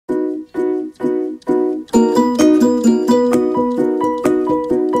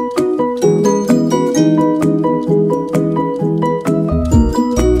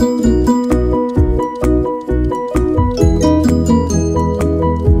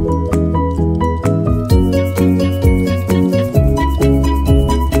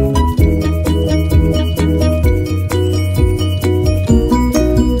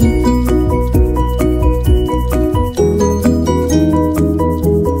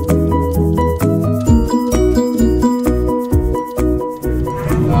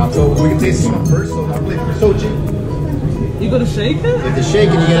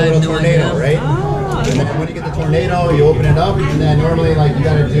know, you open it up, and then normally like you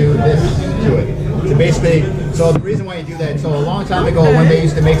gotta do this to it. So basically, so the reason why you do that, so a long time ago when they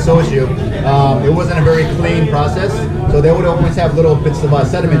used to make soju, it wasn't a very clean process, so they would always have little bits of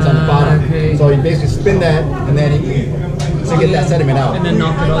sediments on the bottom. Okay. So you basically spin that, and then to get that sediment out. And then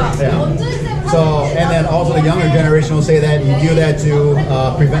knock it off. Yeah. So, and then also the younger generation will say that you do that to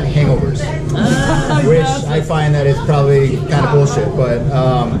prevent hangovers, which I find that it's probably kind of bullshit, but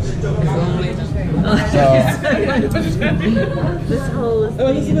This whole is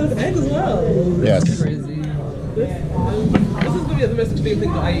Oh, this is another egg as well. yes. Crazy. This is going to be the most extreme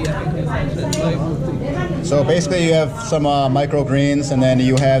thing that I eat, I think. Like, So basically you have some microgreens, and then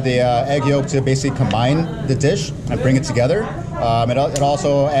you have the egg yolk to basically combine the dish and bring it together. It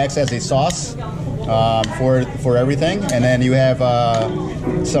also acts as a sauce for everything, and then you have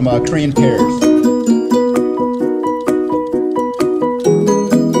some creamed pears.